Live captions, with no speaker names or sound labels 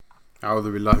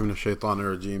أعوذ بالله من الشيطان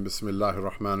الرجيم بسم الله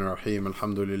الرحمن الرحيم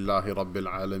الحمد لله رب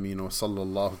العالمين وصلى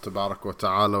الله تبارك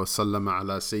وتعالى وسلم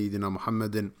على سيدنا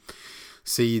محمد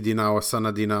سيدنا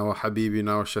وسندنا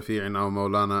وحبيبنا وشفيعنا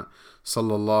ومولانا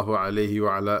صلى الله عليه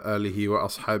وعلى آله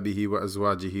وأصحابه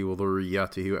وأزواجه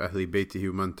وذرياته وأهل بيته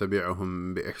ومن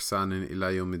تبعهم بإحسان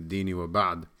إلى يوم الدين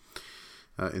وبعد.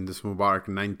 In this Mubarak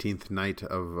 19th night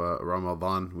of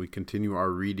Ramadan, we continue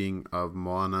our reading of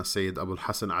Maulana Sayyid Abul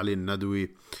Hasan Ali Nadwi,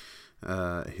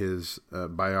 his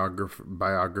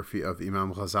biography of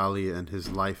Imam Ghazali and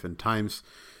his life and times,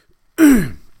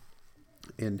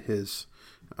 in his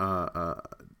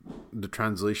the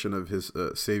translation of his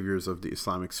Saviors of the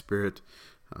Islamic Spirit,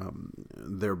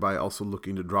 thereby also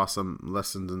looking to draw some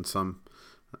lessons and some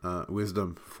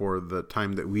wisdom for the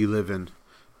time that we live in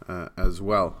as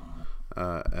well.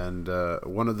 And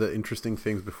one of the interesting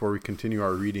things before we continue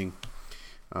our reading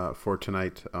for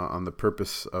tonight on the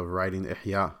purpose of writing the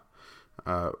Ihya,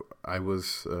 I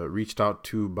was reached out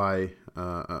to by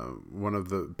one of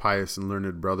the pious and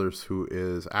learned brothers who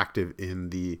is active in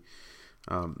the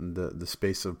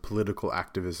space of political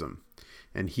activism.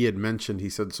 And he had mentioned, he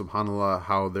said, subhanAllah,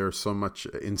 how there's so much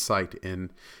insight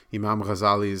in Imam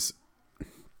Ghazali's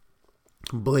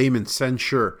blame and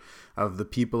censure of the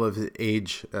people of his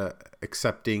age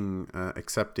accepting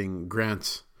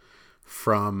grants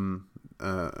from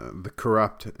the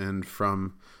corrupt and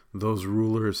from those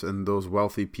rulers and those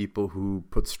wealthy people who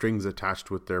put strings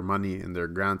attached with their money and their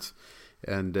grants.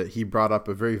 And he brought up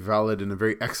a very valid and a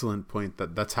very excellent point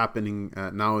that's happening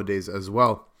nowadays as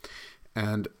well.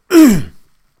 And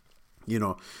you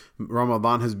know,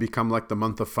 Ramadan has become like the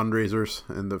month of fundraisers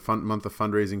and the month of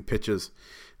fundraising pitches.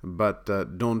 But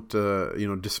don't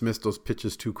dismiss those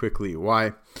pitches too quickly.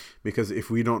 Why? Because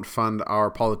if we don't fund our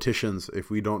politicians,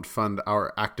 if we don't fund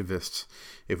our activists,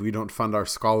 if we don't fund our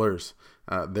scholars,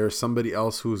 there's somebody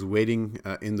else who's waiting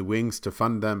in the wings to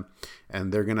fund them,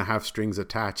 and they're going to have strings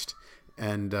attached.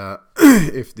 And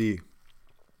if the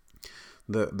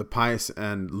pious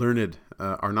and learned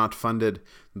are not funded,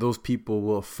 those people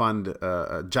will fund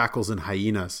jackals and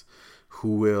hyenas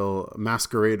who will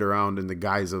masquerade around in the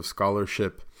guise of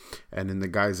scholarship and in the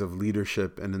guise of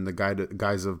leadership and in the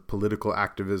guise of political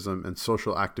activism and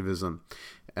social activism.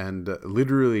 And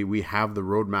literally we have the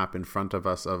roadmap in front of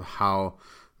us of how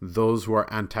those who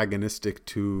are antagonistic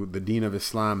to the deen of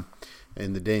Islam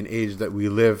in the day and age that we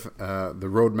live, the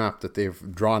roadmap that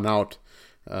they've drawn out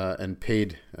and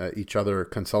paid each other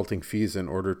consulting fees in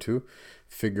order to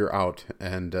figure out.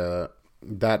 And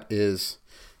that is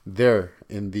there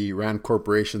in the Rand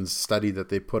Corporation's study that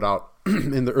they put out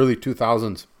in the early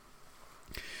 2000s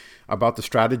about the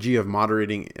strategy of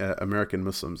moderating American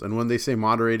Muslims. And when they say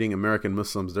moderating American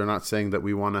Muslims, they're not saying that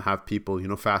we want to have people,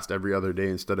 fast every other day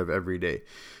instead of every day.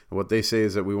 What they say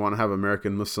is that we want to have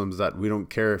American Muslims that we don't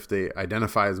care if they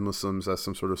identify as Muslims as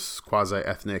some sort of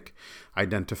quasi-ethnic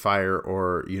identifier,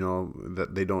 or,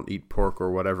 that they don't eat pork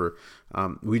or whatever.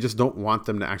 We just don't want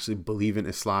them to actually believe in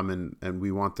Islam, and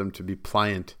we want them to be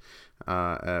pliant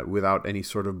without any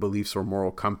sort of beliefs or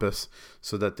moral compass,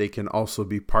 so that they can also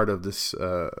be part of this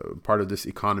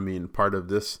economy and part of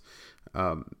this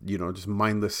just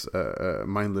mindless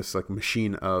like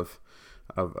machine of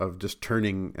just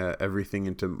turning everything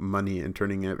into money and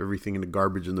turning everything into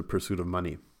garbage in the pursuit of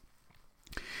money.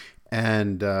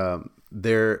 And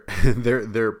their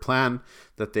plan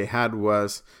that they had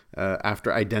was,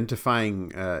 after identifying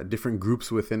different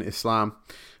groups within Islam,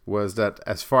 was that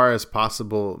as far as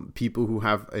possible, people who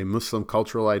have a Muslim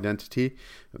cultural identity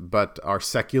but are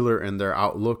secular in their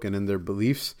outlook and in their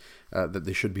beliefs, that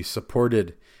they should be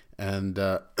supported, and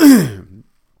that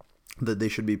they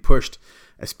should be pushed,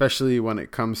 especially when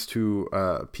it comes to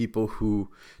people who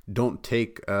don't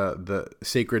take the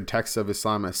sacred texts of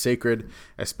Islam as sacred,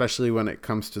 especially when it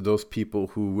comes to those people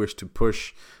who wish to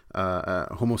push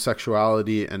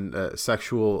homosexuality and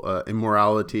sexual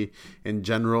immorality in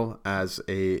general as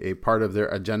a part of their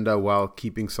agenda, while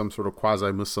keeping some sort of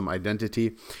quasi-Muslim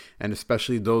identity, and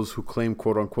especially those who claim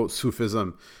quote-unquote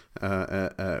Sufism,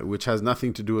 which has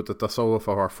nothing to do with the tasawwuf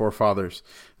of our forefathers,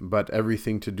 but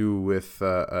everything to do with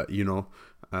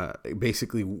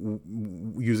basically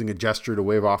using a gesture to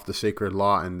wave off the sacred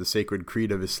law and the sacred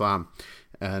creed of Islam,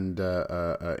 and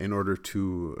in order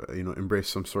to embrace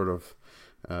some sort of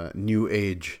new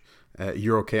age,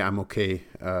 you're okay, I'm okay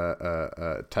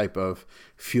type of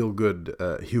feel-good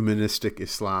humanistic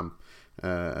Islam,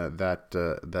 that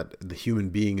the human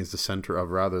being is the center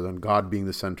of, rather than God being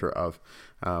the center of,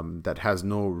 that has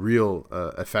no real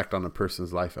effect on a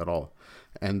person's life at all.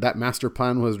 And that master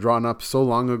plan was drawn up so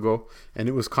long ago, and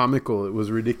it was comical. It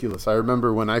was ridiculous. I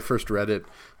remember when I first read it,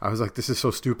 I was like, this is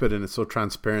so stupid, and it's so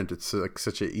transparent. It's like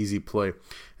such an easy play.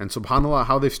 And subhanAllah,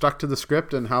 how they've stuck to the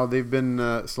script, and how they've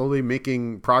been slowly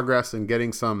making progress and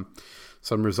getting some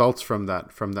results from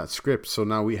that script. So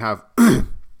now we have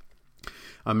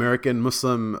American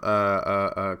Muslim,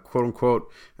 quote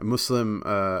unquote, Muslim,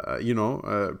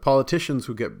 politicians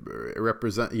who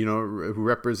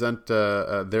represent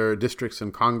their districts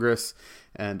in Congress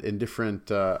and in different,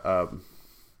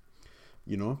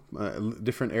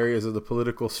 different areas of the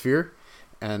political sphere,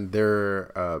 and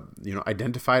they're,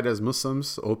 identified as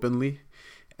Muslims openly,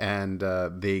 and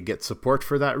they get support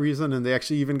for that reason, and they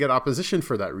actually even get opposition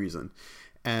for that reason.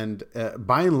 And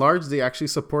by and large, they actually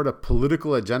support a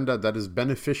political agenda that is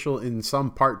beneficial in some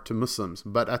part to Muslims.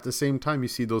 But at the same time, you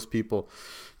see those people,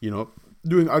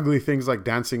 doing ugly things like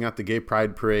dancing at the gay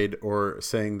pride parade, or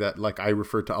saying that, like, I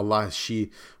refer to Allah as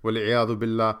she, wal-iyadhu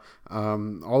billah,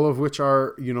 all of which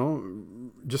are,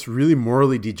 just really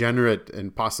morally degenerate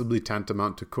and possibly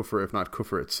tantamount to kufr, if not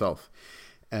kufr itself.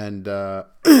 And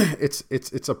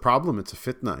it's a problem. It's a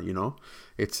fitna,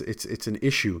 it's an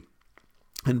issue.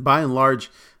 And by and large,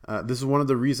 this is one of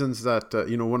the reasons that,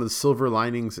 one of the silver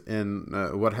linings in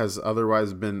what has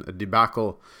otherwise been a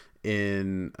debacle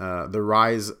in the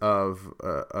rise of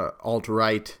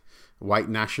alt-right white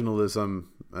nationalism,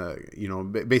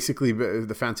 basically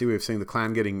the fancy way of saying the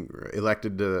Klan getting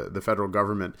elected to the federal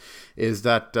government, is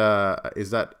that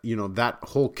that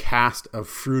whole cast of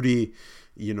fruity,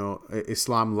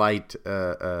 Islam light,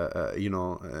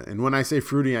 and when I say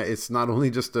fruity, it's not only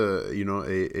just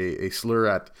a slur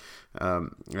at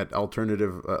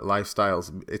alternative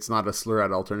lifestyles. It's not a slur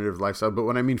at alternative lifestyle, but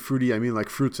when I mean fruity, I mean like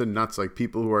fruits and nuts, like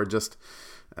people who are just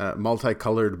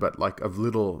multicolored, but like of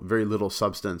very little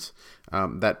substance,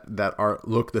 that are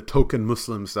the token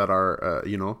Muslims that are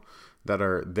that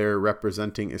are there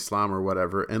representing Islam or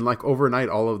whatever. And like overnight,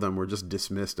 all of them were just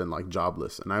dismissed and like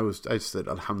jobless. And I said,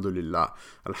 Alhamdulillah,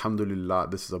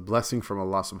 this is a blessing from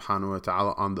Allah subhanahu wa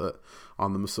ta'ala on the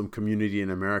Muslim community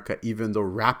in America, even though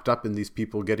wrapped up in these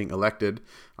people getting elected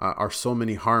are so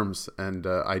many harms. And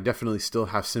I definitely still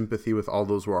have sympathy with all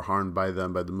those who are harmed by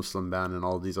them, by the Muslim ban and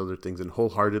all these other things, and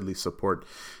wholeheartedly support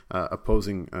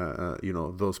opposing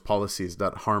those policies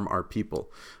that harm our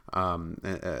people,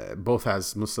 both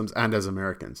as Muslims and as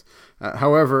Americans.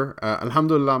 However,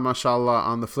 alhamdulillah, mashallah,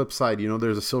 on the flip side,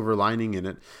 there's a silver lining in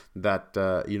it, that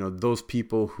those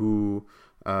people who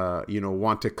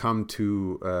want to come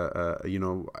to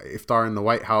iftar in the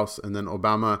White House, and then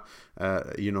Obama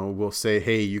will say,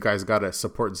 hey, you guys got to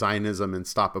support Zionism and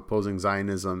stop opposing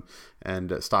Zionism,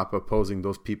 and stop opposing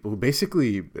those people who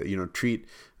basically treat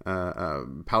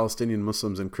Palestinian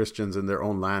Muslims and Christians in their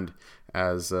own land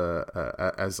as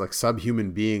like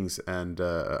subhuman beings, and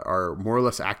are more or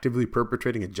less actively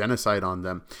perpetrating a genocide on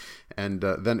them, and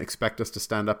then expect us to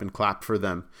stand up and clap for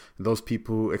them. And those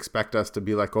people who expect us to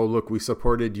be like, oh look, we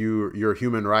supported your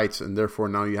human rights, and therefore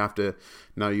now you have to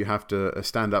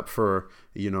stand up for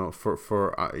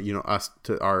us,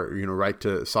 to our right to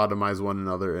sodomize one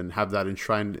another, and have that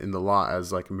enshrined in the law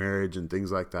as like marriage and things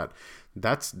like that.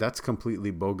 That's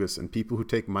completely bogus. And people who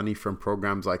take money from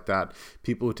programs like that,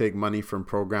 people who take money from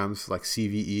programs like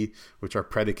CVE, which are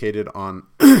predicated on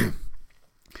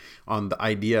on the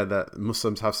idea that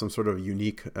Muslims have some sort of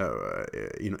unique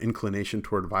inclination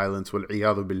toward violence, wal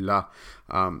iyadhu billah,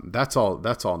 that's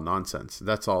all nonsense.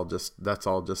 That's all just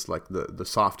like the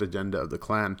soft agenda of the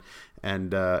Klan.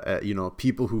 And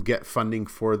people who get funding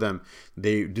for them,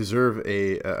 they deserve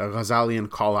a Ghazalian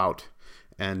call out.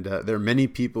 And there are many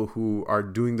people who are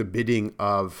doing the bidding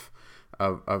of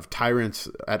tyrants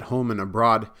at home and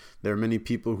abroad. There are many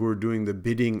people who are doing the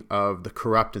bidding of the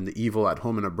corrupt and the evil at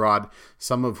home and abroad,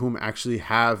 some of whom actually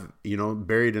have,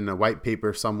 buried in a white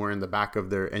paper somewhere in the back of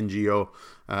their NGO,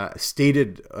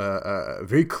 stated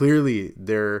very clearly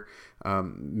their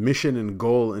mission and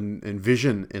goal and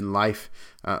vision in life,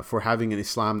 for having an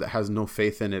Islam that has no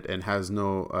faith in it, and has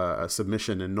no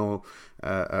submission, and no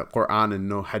Quran and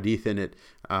no Hadith in it.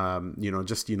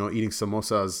 Just eating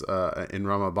samosas in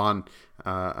Ramadan,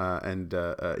 and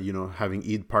having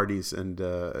Eid parties and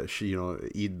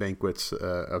Eid banquets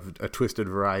of a twisted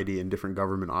variety in different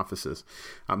government offices.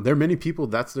 There are many people,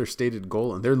 that's their stated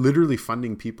goal, and they're literally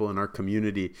funding people in our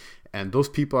community. And those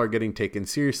people are getting taken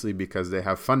seriously because they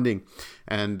have funding.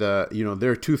 And,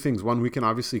 there are two things. One, we can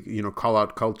obviously, call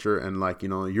out culture and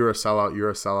you're a sellout, you're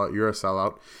a sellout, you're a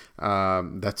sellout.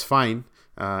 That's fine.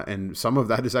 And some of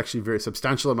that is actually very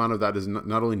substantial amount of that is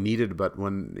not only needed, but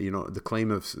when, the claim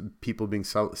of people being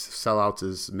sellouts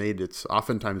is made, it's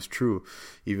oftentimes true,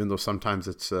 even though sometimes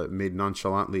it's made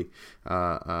nonchalantly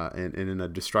and in a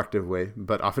destructive way,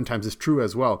 but oftentimes it's true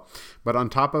as well. But on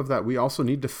top of that, we also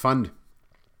need to fund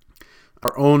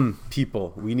our own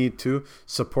people. We need to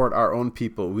support our own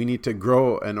people. We need to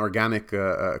grow an organic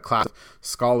class of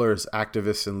scholars,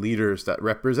 activists, and leaders that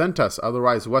represent us.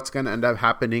 Otherwise, what's going to end up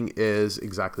happening is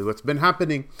exactly what's been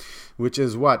happening, which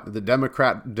is what the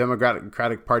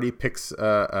Democratic Party picks,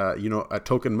 a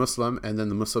token Muslim, and then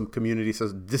the Muslim community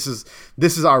says this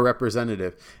is our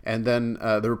representative, and then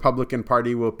the Republican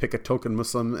Party will pick a token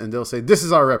Muslim, and they'll say this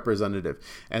is our representative,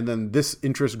 and then this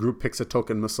interest group picks a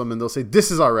token Muslim, and they'll say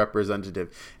this is our representative,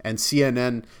 and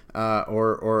CNN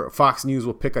or Fox News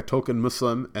will pick a token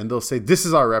Muslim, and they'll say this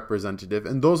is our representative,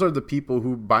 and those are the people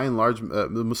who, by and large,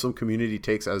 the Muslim community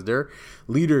takes as their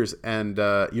leaders. And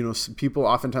people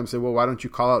oftentimes say, well, why don't you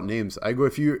call out names? I go,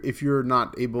 if you're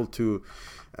not able to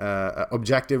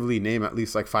objectively name at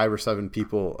least like 5 or 7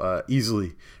 people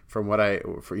easily from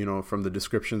from the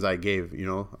descriptions I gave,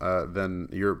 then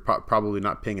you're probably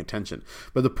not paying attention.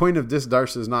 But the point of this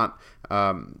dars is not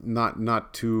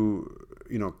to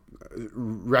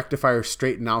rectify or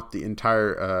straighten out the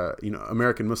entire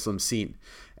American Muslim scene.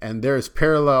 And there is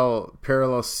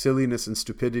parallel silliness and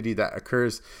stupidity that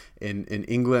occurs in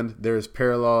England. There is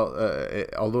parallel,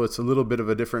 although it's a little bit of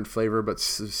a different flavor, but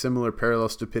similar parallel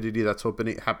stupidity that's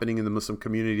happening in the Muslim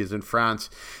communities in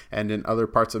France and in other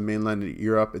parts of mainland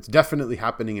Europe. It's definitely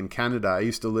happening in Canada. I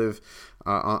used to live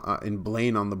in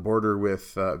Blaine on the border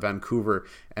with Vancouver,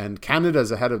 and Canada is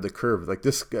ahead of the curve. Like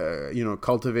this,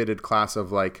 cultivated class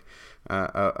of like no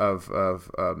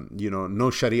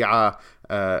Sharia,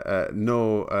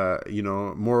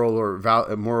 no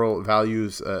moral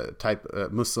values type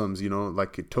Muslims,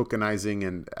 like tokenizing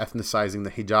and ethnicizing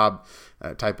the hijab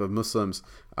type of Muslims.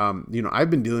 I've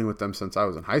been dealing with them since I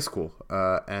was in high school,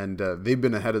 and they've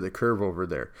been ahead of the curve over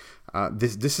there.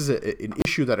 This is an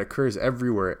issue that occurs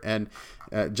everywhere, and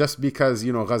just because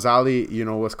Ghazali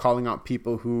was calling out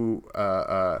people who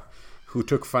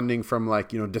took funding from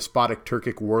despotic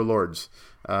Turkic warlords,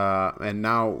 and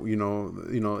now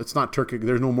it's not Turkic.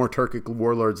 There's no more Turkic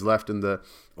warlords left in the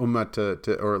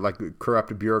ummah or like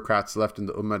corrupt bureaucrats left in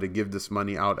the ummah to give this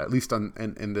money out, at least in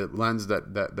the lands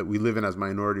that we live in as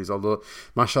minorities. Although,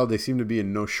 mashallah, they seem to be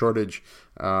in no shortage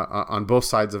on both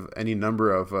sides of any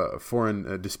number of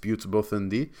foreign disputes, both in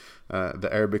the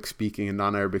Arabic speaking and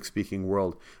non-Arabic speaking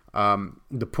world.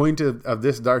 The point of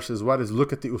this dars is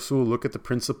look at the usul, look at the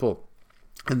principle.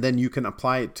 And then you can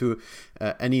apply it to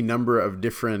any number of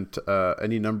different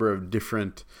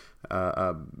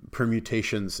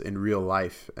permutations in real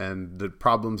life, and the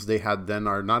problems they had then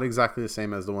are not exactly the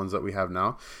same as the ones that we have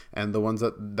now, and the ones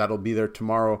that'll be there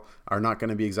tomorrow are not going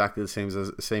to be exactly the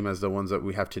same as the ones that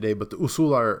we have today. But the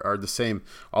usul are the same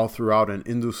all throughout, and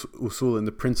in the usul, in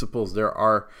the principles, there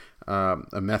are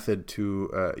a method to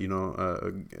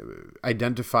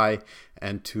identify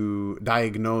and to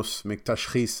diagnose, make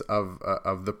tashkhis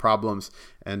of the problems,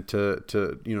 and to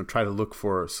try to look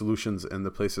for solutions in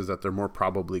the places that they're more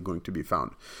probably going to be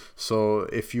found. So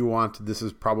if you want, this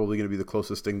is probably going to be the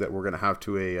closest thing that we're going to have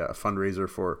to a fundraiser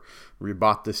for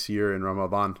Ribat this year in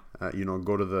Ramadan.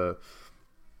 Go to the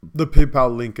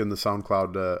PayPal link in the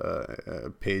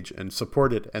SoundCloud page and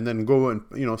support it, and then go and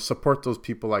support those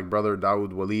people like Brother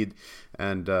Dawood Walid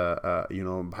and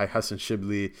Bhai Hassan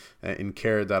Shibli in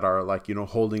care that are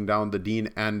holding down the deen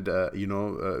and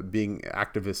being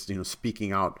activists,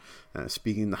 speaking out,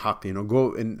 speaking the haqq.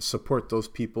 Go and support those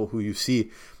people who you see,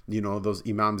 those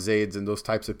Imam Zaids and those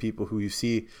types of people who you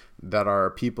see that are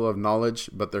people of knowledge,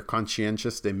 but they're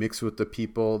conscientious. They mix with the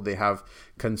people. They have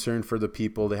concern for the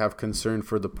people. They have concern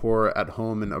for the poor at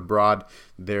home and abroad.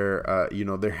 Their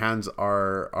hands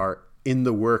are in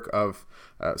the work of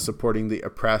supporting the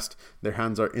oppressed. Their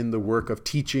hands are in the work of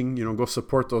teaching. Go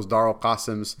support those Dar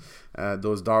al-Qasims,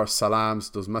 those Dar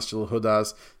al-Salams, those Masjid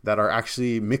al-Hudas that are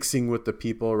actually mixing with the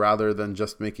people rather than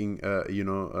just making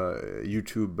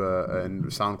YouTube and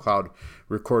SoundCloud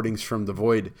recordings from the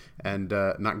void and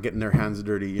not getting their hands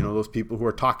dirty. Those people who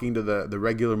are talking to the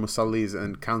regular musallis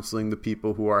and counseling the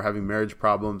people who are having marriage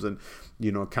problems, and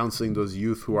counseling those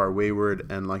youth who are wayward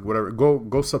and whatever.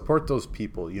 Go support those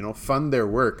people. Fund their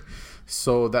work,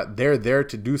 so that they're there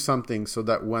to do something, so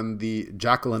that when the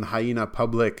jackal and hyena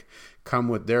public come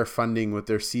with their funding, with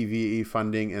their CVE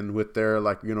funding, and with their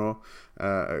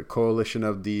coalition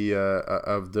of the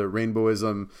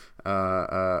Rainbowism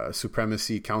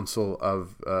Supremacy Council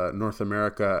of North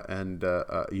America, and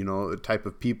the type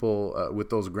of people with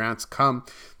those grants come,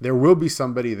 there will be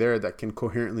somebody there that can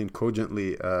coherently and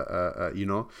cogently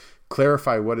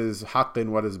clarify what is haqq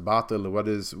and what is batil, what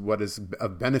is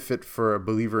of benefit for a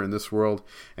believer in this world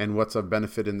and what's of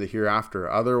benefit in the hereafter.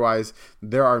 Otherwise,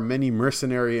 there are many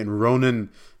mercenary and Ronin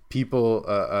people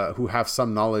who have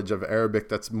some knowledge of Arabic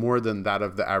that's more than that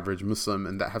of the average Muslim,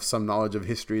 and that have some knowledge of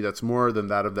history that's more than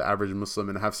that of the average Muslim,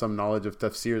 and have some knowledge of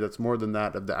tafsir that's more than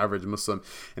that of the average Muslim,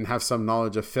 and have some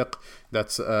knowledge of fiqh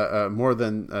that's more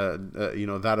than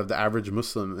that of the average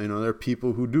Muslim. There are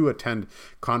people who do attend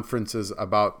conferences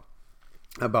about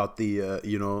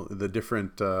the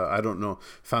different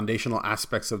foundational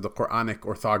aspects of the Quranic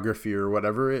orthography or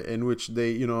whatever, in which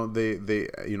they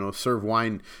serve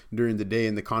wine during the day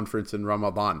in the conference in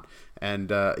Ramadan. And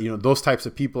those types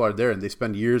of people are there, and they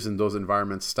spend years in those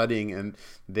environments studying, and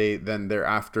they then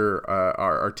thereafter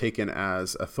are taken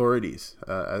as authorities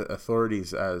for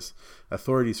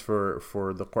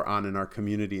the Quran in our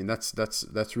community. And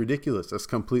that's ridiculous. That's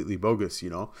completely bogus.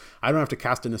 I don't have to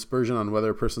cast an aspersion on whether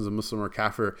a person's a Muslim or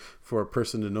kafir for a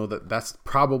person to know that that's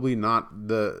probably not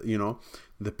the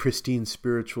pristine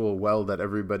spiritual well that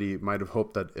everybody might have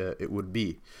hoped that it would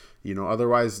be.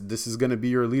 Otherwise, this is going to be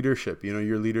your leadership.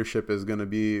 Your leadership is going to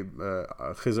be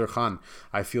Khizr Khan.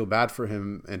 I feel bad for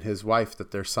him and his wife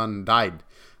that their son died.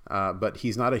 But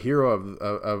he's not a hero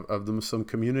of the Muslim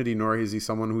community, nor is he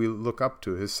someone we look up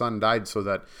to. His son died so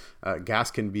that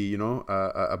gas can be,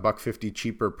 $1.50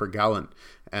 cheaper per gallon.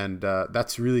 And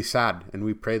that's really sad. And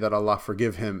we pray that Allah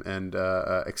forgive him and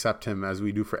accept him, as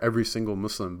we do for every single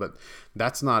Muslim. But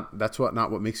that's not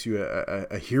what makes you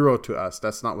a hero to us.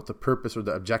 That's not what the purpose or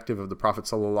the objective of the Prophet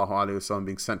ﷺ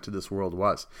being sent to this world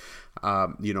was.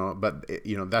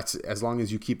 That's as long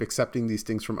as you keep accepting these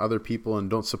things from other people and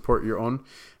don't support your own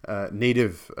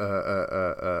native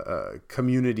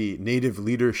community, native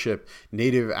leadership,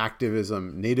 native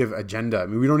activism, native agenda. I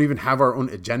mean, we don't even have our own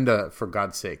agenda, for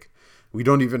God's sake. We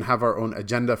don't even have our own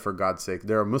agenda, for God's sake.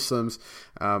 There are Muslims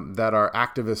that are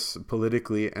activists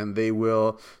politically, and they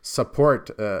will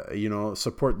support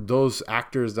those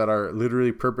actors that are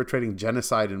literally perpetrating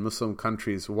genocide in Muslim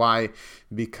countries. Why?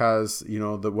 Because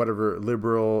the whatever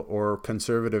liberal or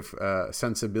conservative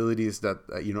sensibilities that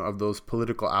of those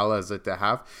political allies that they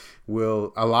have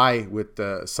will ally with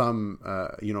some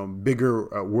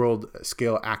bigger world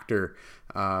scale actor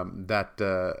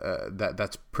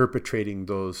that's perpetrating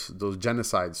those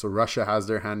genocides. So Russia has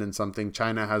their hand in something,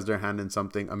 China has their hand in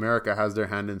something, America has their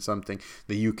hand in something,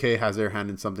 the UK has their hand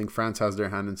in something, France has their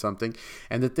hand in something.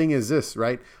 And the thing is this,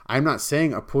 right? I'm not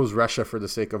saying oppose Russia for the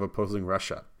sake of opposing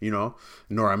Russia,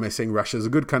 nor am I saying Russia is a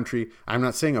good country. I'm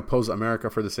not saying oppose America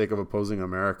for the sake of opposing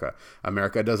America.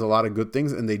 America does a lot of good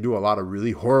things, and they do a lot of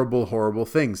really horrible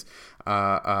things.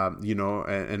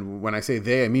 And when I say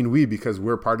they, I mean we, because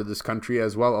we're part of this country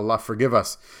as well. Allah forgive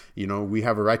us. We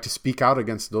have a right to speak out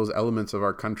against those elements of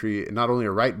our country. Not only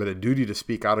a right, but a duty to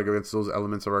speak out against those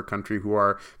elements of our country who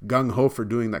are gung-ho for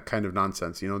doing that kind of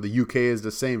nonsense. The UK is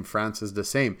the same. France is the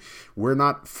same. We're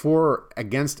not for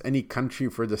against any country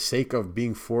for the sake of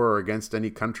being for or against any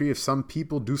country. If some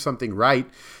people do something right,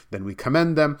 then we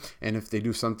commend them. And if they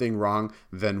do something wrong,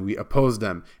 then we oppose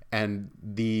them. And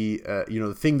the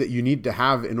thing that you need to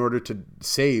have in order to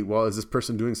say, well, is this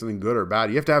person doing something good or bad?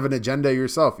 You have to have an agenda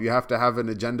yourself. You have to have an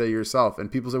agenda yourself. And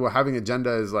people say, well, having an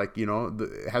agenda is like,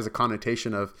 it has a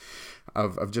connotation of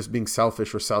just being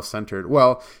selfish or self-centered.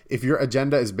 Well, if your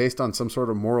agenda is based on some sort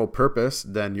of moral purpose,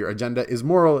 then your agenda is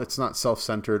moral. It's not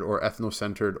self-centered or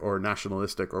ethnocentered or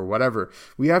nationalistic or whatever.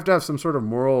 We have to have some sort of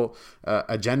moral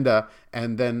agenda,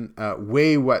 and then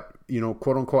weigh what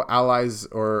quote unquote allies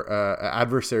or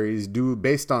adversaries do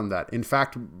based on that. In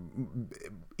fact,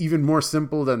 even more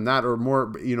simple than that, or more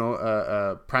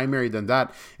primary than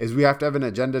that, is we have to have an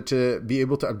agenda to be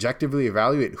able to objectively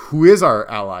evaluate who is our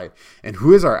ally and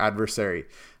who is our adversary.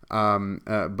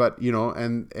 But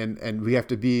we have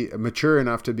to be mature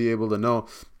enough to be able to know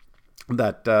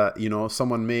that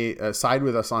someone may side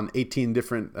with us on 18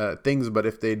 different things, but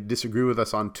if they disagree with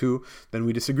us on 2, then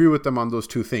we disagree with them on those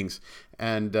 2 things.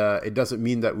 And it doesn't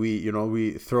mean that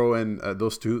we throw in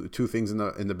those two things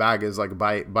in the bag as like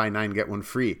buy 9 get 1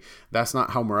 free. That's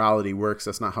not how morality works.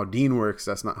 That's not how deen works.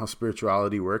 That's not how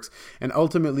spirituality works. And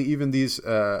ultimately, even these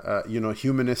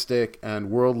humanistic and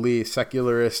worldly,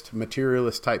 secularist,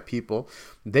 materialist type people,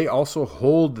 they also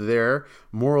hold their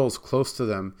morals close to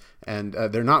them, and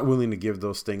they're not willing to give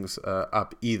those things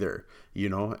up either.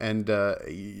 and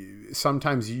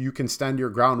sometimes you can stand your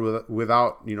ground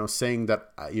without, saying that,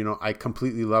 I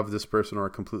completely love this person or I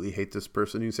completely hate this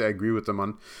person. You say, I agree with them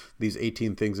on these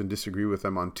 18 things and disagree with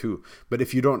them on 2. But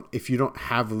if you don't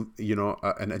have,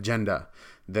 an agenda,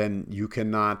 then you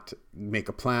cannot make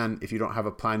a plan. If you don't have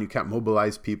a plan, you can't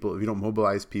mobilize people. If you don't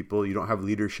mobilize people, you don't have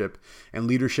leadership. And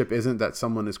leadership isn't that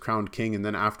someone is crowned king and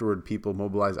then afterward people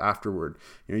mobilize afterward.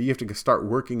 You have to start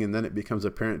working, and then it becomes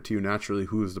apparent to you naturally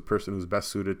who is the person who's best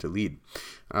suited to lead.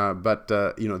 But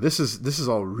this is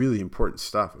all really important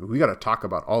stuff. We got to talk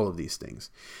about all of these things.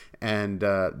 And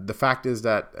the fact is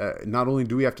that not only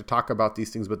do we have to talk about these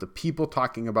things, but the people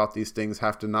talking about these things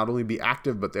have to not only be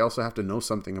active, but they also have to know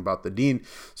something about the deen,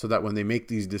 so that when they make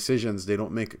these decisions, they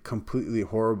don't make completely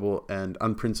horrible and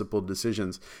unprincipled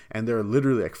decisions. And there are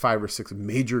literally like 5 or 6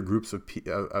 major groups of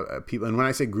people. And when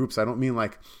I say groups, I don't mean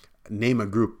like name a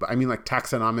group, but I mean like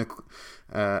taxonomic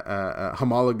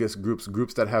homologous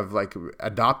groups that have like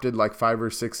adopted like 5 or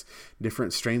 6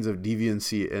 different strains of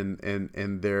deviancy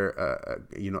in their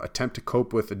attempt to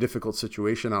cope with a difficult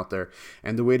situation out there.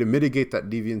 And the way to mitigate that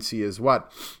deviancy is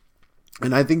what?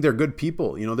 And I think they're good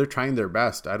people. They're trying their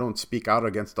best. I don't speak out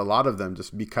against a lot of them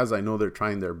just because I know they're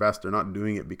trying their best. They're not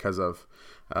doing it because of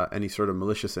any sort of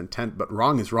malicious intent, but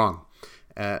wrong is wrong.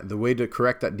 The way to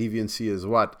correct that deviancy is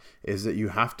what? Is that you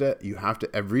have to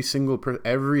every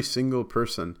single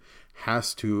person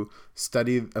has to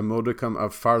study a modicum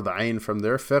of fard ayn from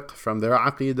their fiqh, from their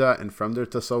aqidah, and from their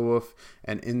tasawwuf.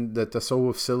 And in the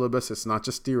tasawwuf syllabus, it's not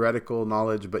just theoretical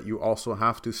knowledge, but you also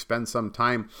have to spend some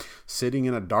time sitting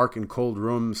in a dark and cold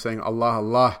room saying Allah,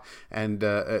 Allah, and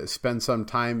spend some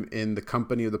time in the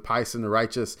company of the pious and the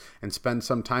righteous, and spend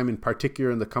some time in particular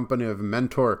in the company of a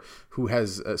mentor who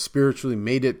has spiritually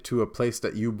made it to a place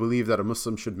that you believe that a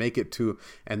Muslim should make it to.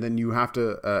 And then you have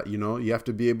to, you have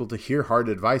to be able to hear hard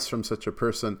advice from such a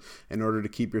person in order to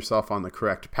keep yourself on the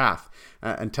correct path.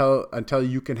 Until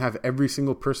you can have every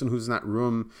single person who's in that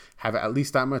room have at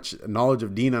least that much knowledge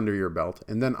of deen under your belt.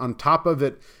 And then on top of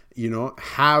it,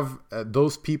 have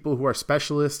those people who are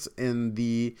specialists in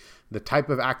the type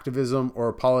of activism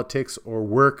or politics or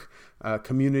work,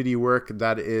 community work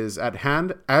that is at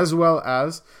hand, as well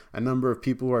as a number of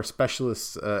people who are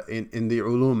specialists in the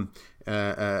ulum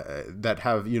that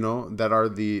have, that are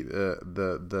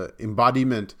the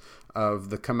embodiment of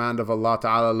the command of Allah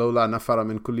Ta'ala, لولا نفر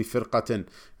من كل فرقة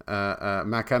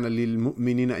ما كان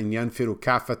للمؤمنين أن ينفروا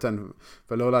كافة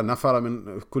فلولا نفر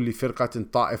من كل فرقة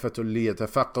طائفة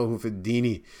ليتفقهوا في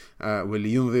الدين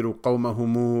ولينذروا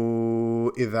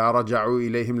قومهم إذا رجعوا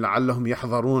إليهم لعلهم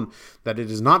يحذرون. That it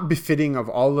is not befitting of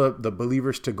all the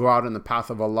believers to go out in the path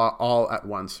of Allah all at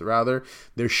once. Rather,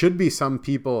 there should be some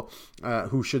people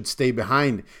who should stay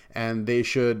behind, and they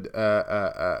should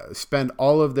spend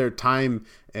all of their time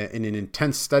in an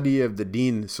intense study of the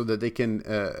deen, so that they can,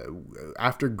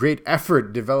 after great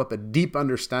effort, develop a deep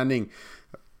understanding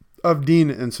of deen,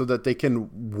 and so that they can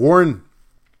warn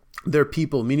their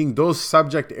people, meaning those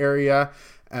subject area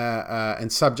and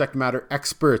subject matter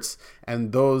experts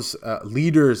and those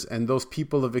leaders and those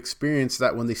people of experience,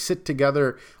 that when they sit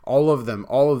together, all of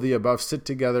the above sit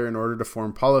together in order to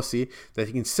form policy, that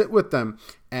he can sit with them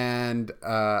and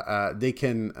they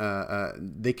can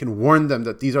warn them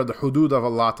that these are the hudud of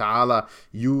Allah Ta'ala.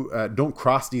 You don't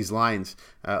cross these lines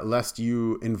lest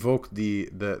you invoke the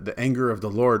anger of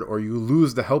the Lord, or you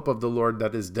lose the help of the Lord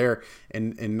that is there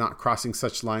in not crossing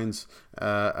such lines.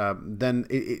 Then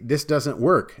this doesn't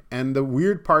work. And the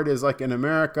weird part is, like in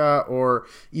America or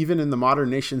even in the modern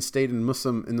nation state in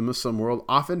the Muslim world,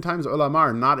 oftentimes ulama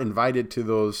are not invited to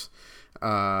those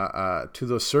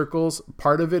circles.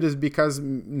 Part of it is because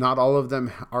not all of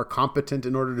them are competent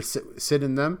in order to sit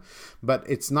in them, but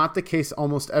it's not the case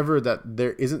almost ever that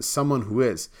there isn't someone who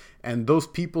is. And those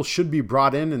people should be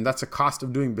brought in, and that's a cost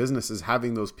of doing business, is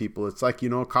having those people. It's like,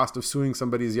 a cost of suing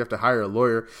somebody is you have to hire a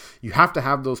lawyer. You have to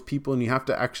have those people, and you have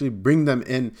to actually bring them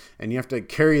in, and you have to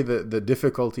carry the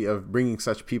difficulty of bringing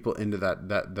such people into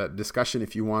that discussion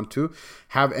if you want to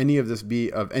have any of this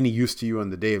be of any use to you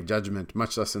on the Day of Judgment,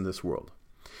 much less in this world.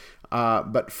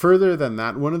 But further than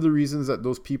that, one of the reasons that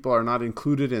those people are not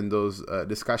included in those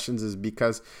discussions is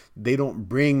because they don't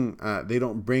bring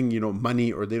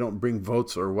money, or they don't bring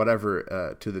votes or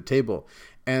whatever to the table.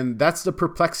 And that's the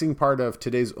perplexing part of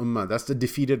today's ummah. That's the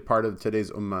defeated part of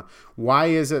today's ummah. Why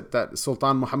is it that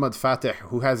Sultan Muhammad Fatih,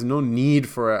 who has no need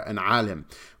for an alim?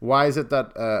 Why is it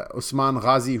that Usman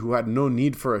Ghazi, who had no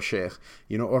need for a sheikh?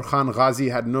 Orkhan Ghazi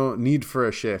had no need for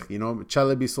a sheikh.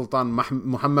 Chalabi Sultan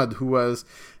Muhammad, who was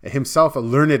himself a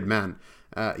learned man,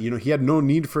 He had no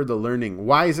need for the learning.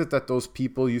 Why is it that those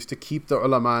people used to keep the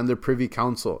ulama and their privy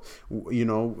council?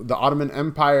 The Ottoman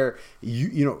Empire,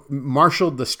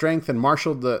 marshaled the strength and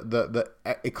marshaled the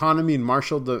economy and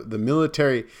marshaled the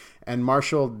military and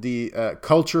marshaled the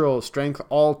cultural strength,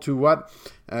 all to what?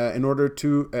 In order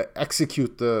to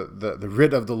execute the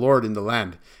writ of the Lord in the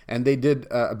land. And they did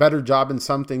a better job in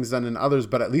some things than in others,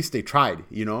 but at least they tried,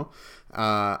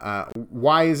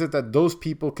 Why is it that those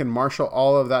people can marshal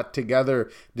all of that together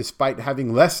despite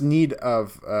having less need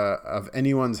of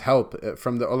anyone's help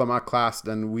from the ulama class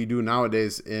than we do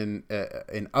nowadays in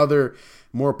other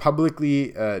more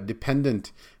publicly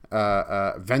dependent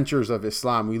ventures of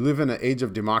Islam? We live in an age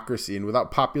of democracy, and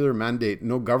without popular mandate,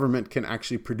 no government can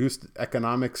actually produce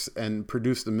economics and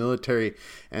produce the military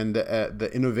and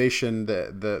the innovation,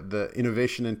 the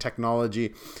innovation in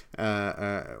technology,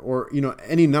 or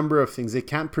any number of things. They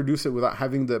can't produce it without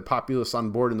having the populace on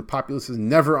board, and the populace is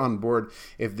never on board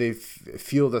if they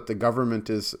feel that the government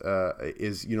is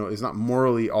not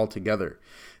morally all together.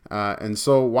 And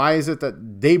so why is it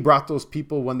that they brought those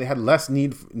people when they had less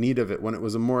need of it, when it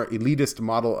was a more elitist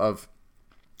model of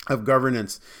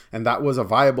governance, and that was a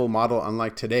viable model,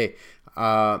 unlike today?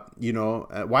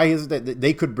 Why is it that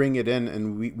they could bring it in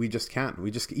and we just can't?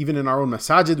 Even in our own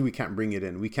masajid, we can't bring it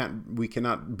in. We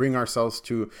cannot bring ourselves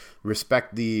to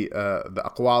respect the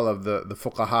aqwal of the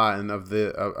fuqaha and of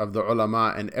the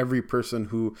ulama, and every person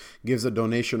who gives a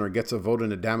donation or gets a vote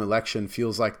in a damn election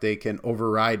feels like they can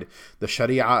override the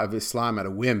sharia of Islam at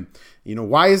a whim.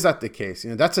 Why is that the case?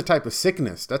 That's a type of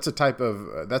sickness. That's a type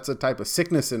of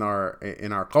sickness in our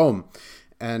qawm.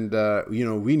 And,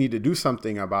 we need to do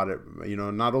something about it,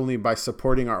 not only by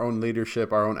supporting our own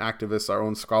leadership, our own activists, our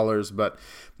own scholars, but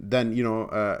then,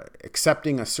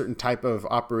 accepting a certain type of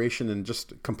operation and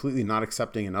just completely not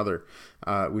accepting another,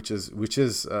 which is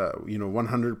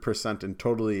 100% and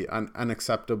totally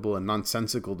unacceptable and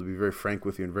nonsensical, to be very frank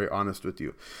with you and very honest with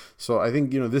you. So I think,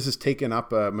 this has taken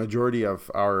up a majority of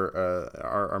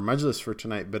our majlis for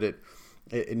tonight, but it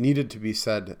needed to be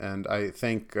said, and I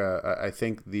thank the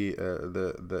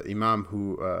imam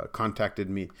who contacted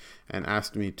me and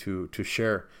asked me to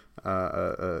share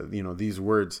these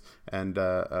words, and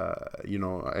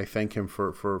I thank him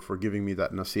for giving me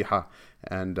that nasiha,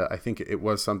 and I think it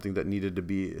was something that needed to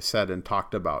be said and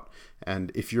talked about.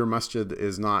 And if your masjid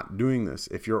is not doing this,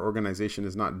 if your organization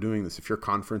is not doing this, if your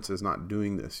conference is not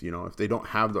doing this, if they don't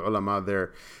have the ulama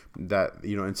there that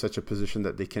in such a position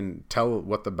that they can tell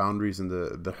what the boundaries and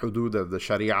the hudud of the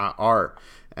sharia are,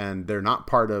 and they're not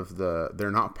part of the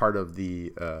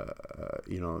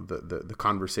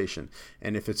conversation,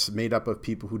 and if it's made up of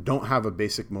people who don't have a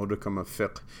basic modicum of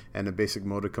fiqh and a basic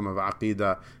modicum of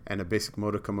aqidah and a basic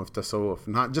modicum of tasawwuf,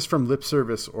 not just from lip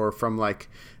service or from like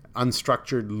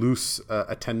unstructured, loose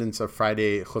attendance of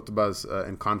Friday khutbahs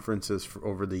and conferences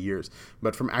over the years,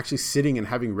 but from actually sitting and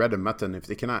having read a matan. If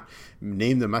they cannot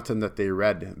name the matan that they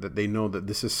read, that they know that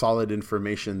this is solid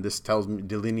information, this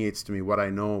delineates to me what I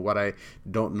know, what I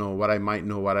don't know, what I might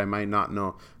know, what I might not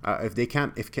know. If they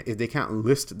can't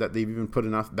list that they've even put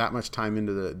that much time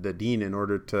into the deen in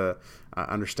order to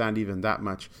understand even that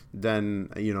much, then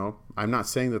I'm not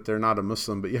saying that they're not a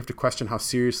Muslim, but you have to question how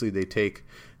seriously they take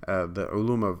the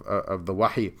ulum of the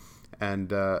wahi.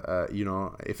 And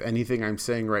if anything I'm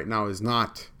saying right now is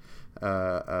not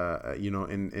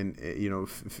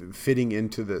fitting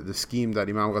into the scheme that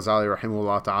Imam Ghazali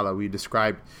rahimahullah ta'ala we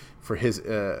described for his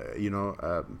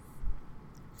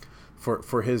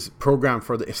for his program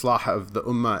for the islah of the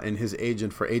ummah in his age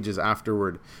and for ages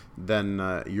afterward,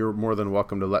 then you're more than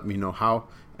welcome to let me know how,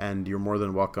 and you're more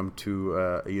than welcome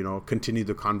to continue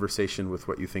the conversation with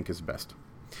what you think is best.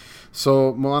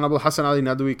 So Maulana Abul Hassan Ali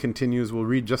Nadwi continues. We'll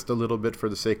read just a little bit for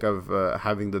the sake of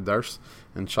having the dars,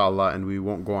 inshallah, and we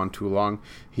won't go on too long.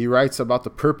 He writes about the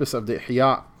purpose of the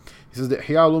Ihya. He says that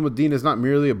Ihya Ulumuddin is not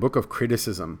merely a book of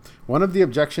criticism. One of the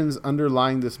objections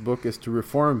underlying this book is to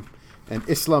reform and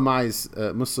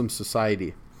Islamize Muslim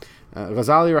society.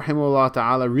 Ghazali rahimahullah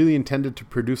ta'ala really intended to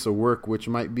produce a work which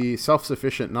might be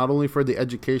self-sufficient not only for the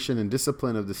education and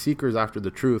discipline of the seekers after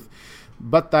the truth,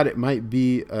 but that it might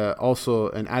be also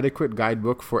an adequate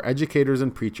guidebook for educators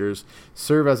and preachers,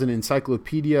 serve as an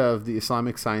encyclopedia of the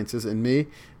Islamic sciences, and may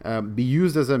be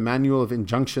used as a manual of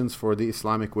injunctions for the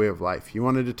Islamic way of life. He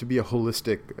wanted it to be a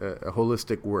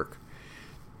holistic work.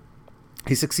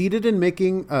 He succeeded in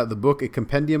making the book a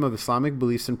compendium of Islamic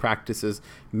beliefs and practices,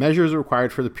 measures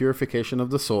required for the purification of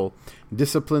the soul,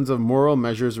 disciplines of moral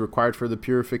measures required for the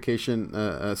purification,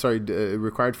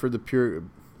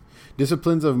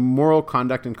 disciplines of moral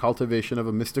conduct and cultivation of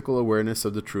a mystical awareness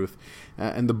of the truth.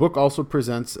 And the book also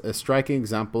presents a striking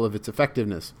example of its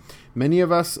effectiveness. Many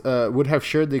of us would have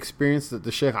shared the experience that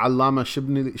the Shaykh Allama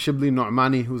Shibli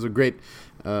Nu'mani, who was a great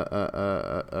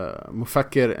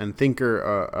mufakkir and thinker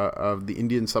of the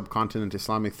Indian subcontinent,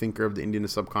 Islamic thinker of the Indian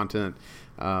subcontinent,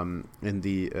 in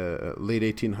the late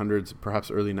 1800s, perhaps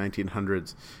early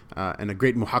 1900s, and a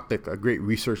great muhaqqiq, a great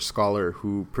research scholar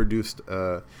who produced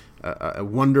a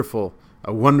wonderful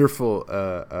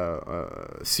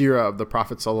seerah of the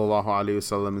Prophet sallallahu alaihi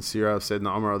wasallam and seerah of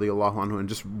Sayyidina Umar radiallahu anhu, and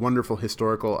just wonderful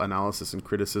historical analysis and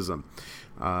criticism.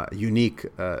 Unique,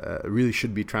 really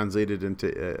should be translated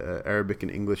into Arabic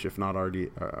and English if not already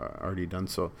done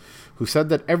so. Who said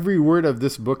that every word of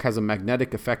this book has a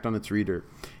magnetic effect on its reader.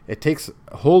 It takes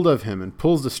hold of him and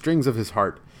pulls the strings of his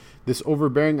heart. This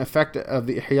overbearing effect of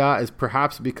the Ihya is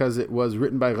perhaps because it was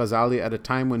written by Ghazali at a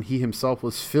time when he himself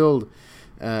was filled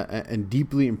and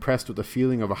deeply impressed with a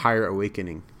feeling of a higher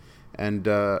awakening. And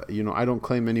I don't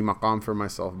claim any maqam for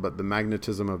myself, but the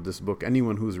magnetism of this book,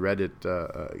 anyone who's read it,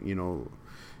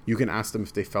 you can ask them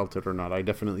if they felt it or not. I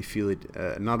definitely feel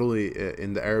it, not only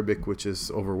in the Arabic, which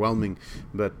is overwhelming,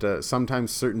 but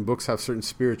sometimes certain books have certain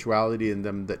spirituality in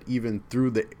them that even through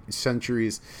the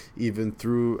centuries, even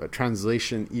through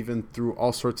translation, even through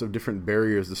all sorts of different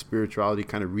barriers, the spirituality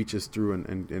kind of reaches through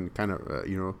and kind of,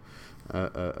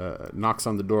 knocks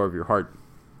on the door of your heart.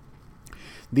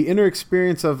 The inner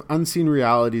experience of unseen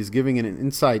realities, giving an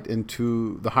insight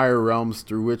into the higher realms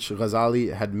through which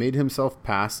Ghazali had made himself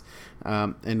pass,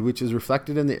 and which is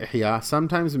reflected in the Ihya,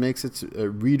 sometimes makes its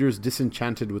readers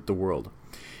disenchanted with the world.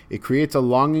 It creates a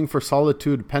longing for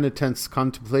solitude, penitence,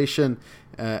 contemplation,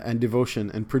 and devotion,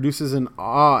 and produces an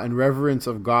awe and reverence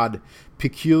of God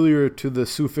peculiar to the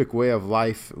Sufic way of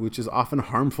life, which is often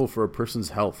harmful for a person's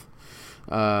health.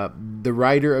 The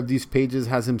writer of these pages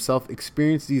has himself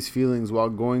experienced these feelings while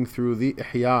going through the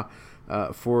Ihya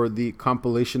for the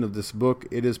compilation of this book.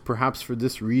 It is perhaps for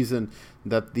this reason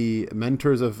that the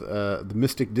mentors of the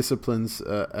mystic disciplines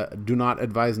do not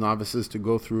advise novices to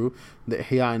go through the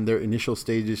Ihya in their initial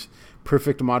stages.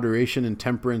 Perfect moderation and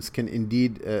temperance can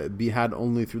indeed be had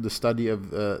only through the study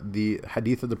of the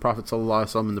hadith of the Prophet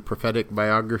ﷺ and the prophetic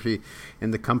biography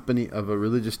in the company of a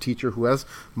religious teacher who has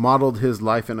modeled his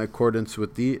life in accordance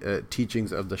with the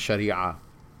teachings of the Sharia.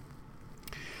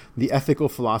 The ethical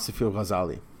philosophy of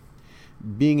Ghazali.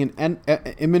 Being an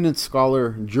eminent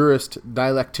scholar, jurist,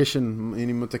 dialectician,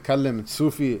 mutakallim,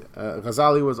 Sufi,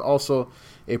 Ghazali was also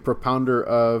a propounder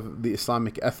of the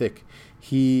Islamic ethic.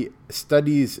 He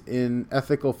studies in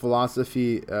ethical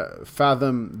philosophy,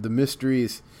 fathom the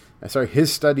mysteries.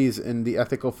 His studies in the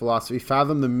ethical philosophy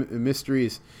fathom the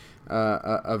mysteries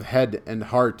of head and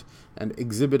heart, and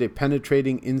exhibit a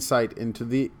penetrating insight into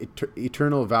the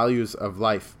eternal values of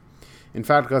life. In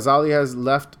fact, Ghazali has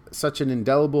left such an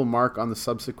indelible mark on the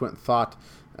subsequent thought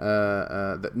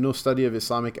that no study of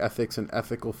Islamic ethics and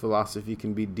ethical philosophy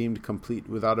can be deemed complete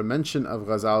without a mention of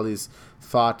Ghazali's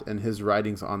thought and his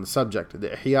writings on the subject. The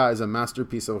Ihya is a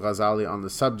masterpiece of Ghazali on the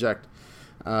subject,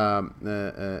 on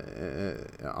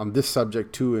this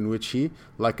subject too, in which he,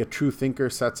 like a true thinker,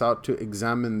 sets out to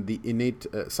examine the innate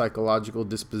psychological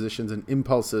dispositions and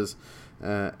impulses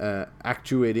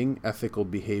actuating ethical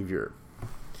behavior.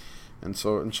 And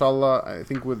so, inshallah, I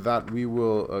think with that we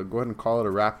will go ahead and call it a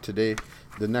wrap today.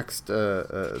 The next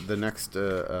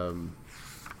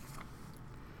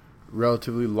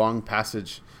relatively long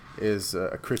passage is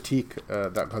a critique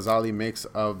that Ghazali makes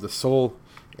of the soul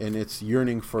in its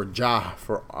yearning for jah,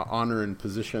 for honor and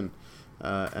position.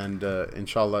 And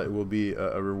inshallah, it will be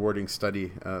a rewarding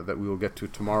study that we will get to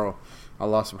tomorrow.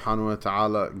 Allah subhanahu wa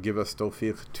ta'ala give us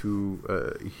tawfiq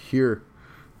to hear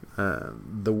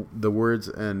the words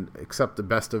and accept the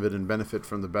best of it and benefit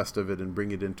from the best of it and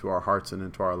bring it into our hearts and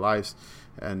into our lives,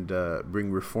 and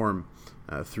bring reform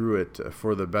through it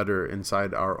for the better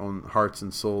inside our own hearts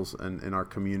and souls and in our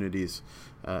communities,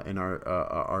 in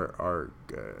our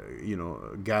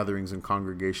gatherings and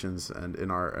congregations, and in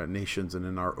our nations and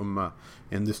in our ummah,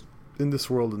 in this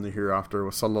world and the hereafter. Wa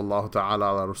sallallahu ta'ala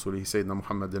ala rasulihi sayyidina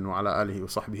Muhammadin wa ala alihi wa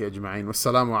sahbihi ajma'in.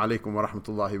 Wassalamu alaikum wa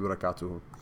rahmatullahi wa barakatuhu.